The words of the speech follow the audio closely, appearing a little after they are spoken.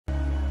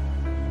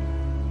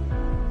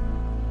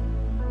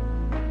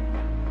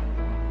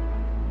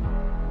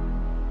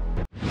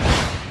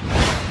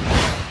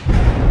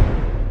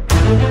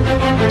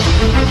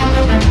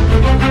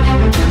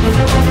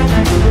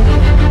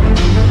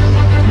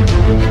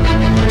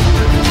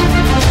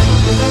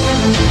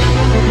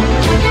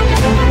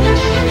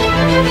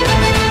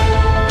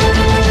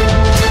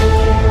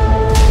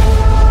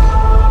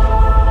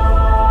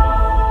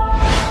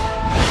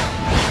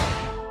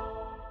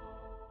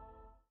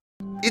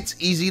It's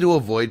easy to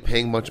avoid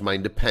paying much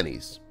mind to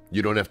pennies.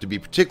 You don't have to be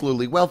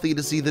particularly wealthy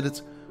to see that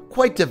it's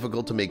quite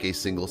difficult to make a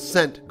single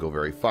cent go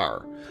very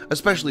far,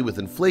 especially with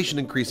inflation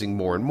increasing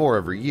more and more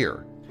every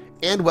year.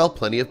 And while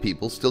plenty of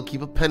people still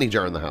keep a penny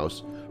jar in the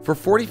house, for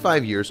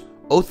 45 years,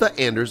 Otha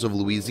Anders of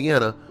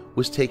Louisiana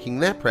was taking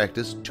that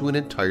practice to an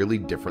entirely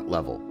different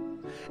level.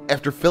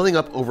 After filling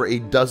up over a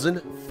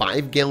dozen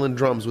 5-gallon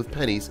drums with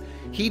pennies,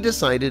 he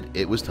decided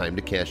it was time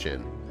to cash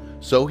in.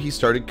 So he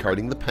started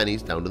carting the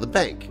pennies down to the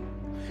bank.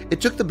 It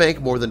took the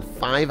bank more than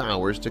 5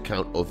 hours to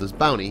count Otha's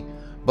bounty,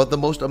 but the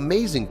most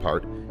amazing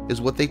part is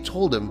what they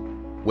told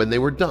him when they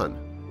were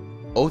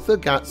done. Otha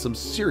got some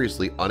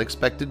seriously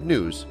unexpected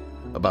news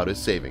about his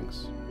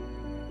savings.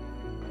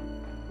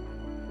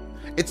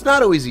 It's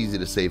not always easy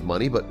to save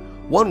money, but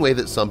one way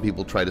that some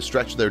people try to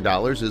stretch their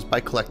dollars is by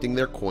collecting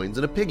their coins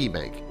in a piggy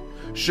bank.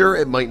 Sure,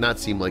 it might not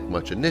seem like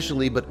much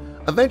initially, but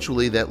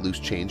eventually that loose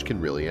change can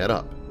really add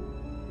up.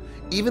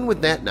 Even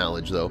with that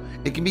knowledge, though,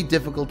 it can be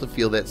difficult to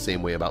feel that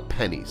same way about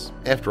pennies.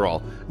 After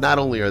all, not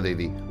only are they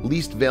the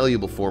least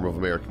valuable form of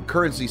American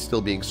currency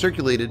still being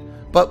circulated,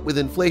 but with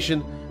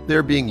inflation,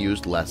 they're being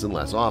used less and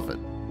less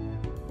often.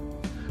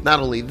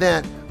 Not only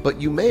that,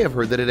 but you may have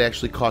heard that it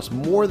actually costs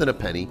more than a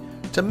penny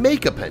to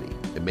make a penny.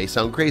 It may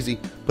sound crazy,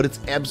 but it's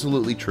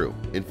absolutely true.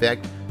 In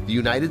fact, the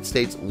United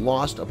States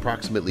lost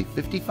approximately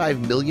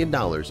 $55 million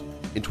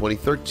in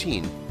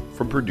 2013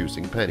 from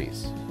producing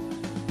pennies.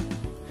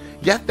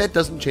 Yet that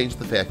doesn't change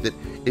the fact that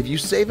if you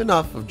save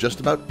enough of just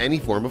about any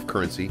form of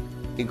currency,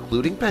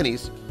 including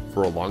pennies,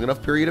 for a long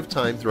enough period of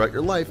time throughout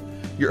your life,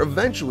 you're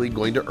eventually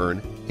going to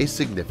earn a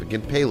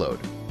significant payload.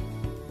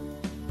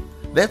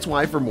 That's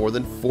why for more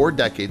than 4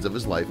 decades of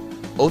his life,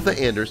 Otha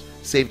Anders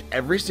saved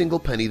every single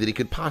penny that he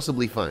could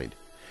possibly find.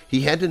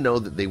 He had to know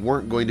that they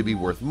weren't going to be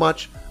worth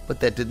much,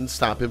 but that didn't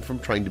stop him from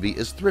trying to be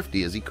as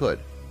thrifty as he could.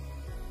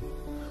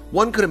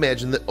 One could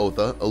imagine that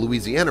Otha, a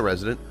Louisiana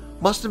resident,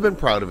 must have been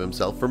proud of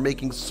himself for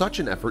making such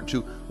an effort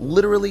to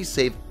literally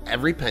save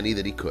every penny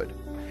that he could.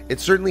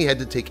 It certainly had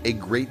to take a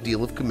great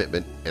deal of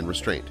commitment and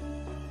restraint.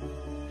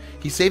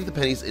 He saved the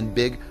pennies in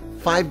big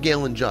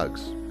 5-gallon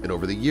jugs, and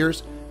over the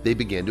years, they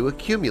began to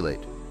accumulate.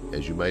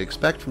 As you might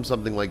expect from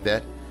something like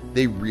that,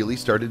 they really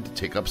started to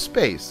take up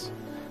space.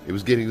 It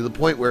was getting to the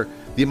point where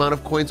the amount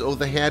of coins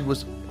Otha had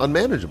was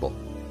unmanageable.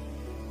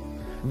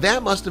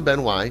 That must have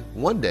been why,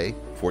 one day,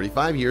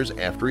 45 years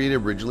after he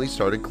had originally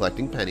started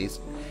collecting pennies,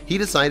 he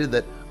decided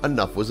that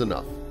enough was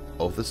enough.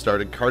 Otha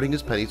started carting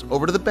his pennies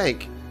over to the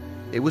bank.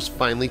 It was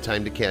finally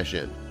time to cash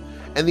in,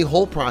 and the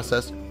whole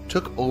process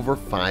took over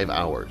 5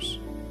 hours.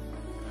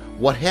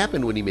 What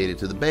happened when he made it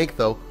to the bank,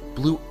 though,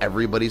 blew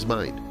everybody's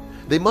mind.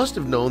 They must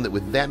have known that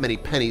with that many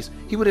pennies,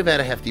 he would have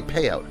had a hefty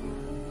payout,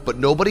 but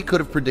nobody could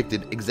have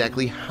predicted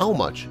exactly how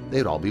much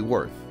they'd all be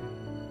worth.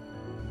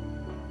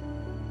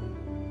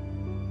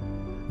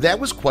 That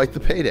was quite the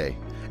payday.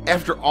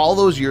 After all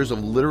those years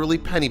of literally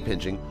penny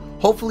pinching,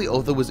 hopefully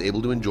Otha was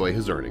able to enjoy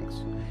his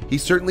earnings. He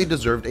certainly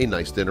deserved a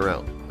nice dinner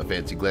out, a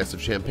fancy glass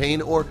of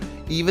champagne, or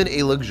even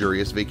a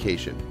luxurious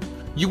vacation.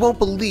 You won't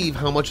believe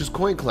how much his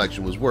coin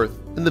collection was worth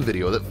in the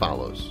video that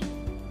follows.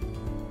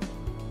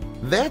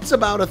 That's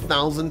about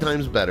 1,000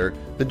 times better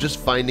than just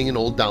finding an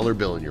old dollar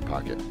bill in your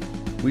pocket.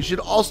 We should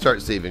all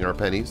start saving our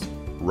pennies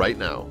right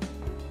now.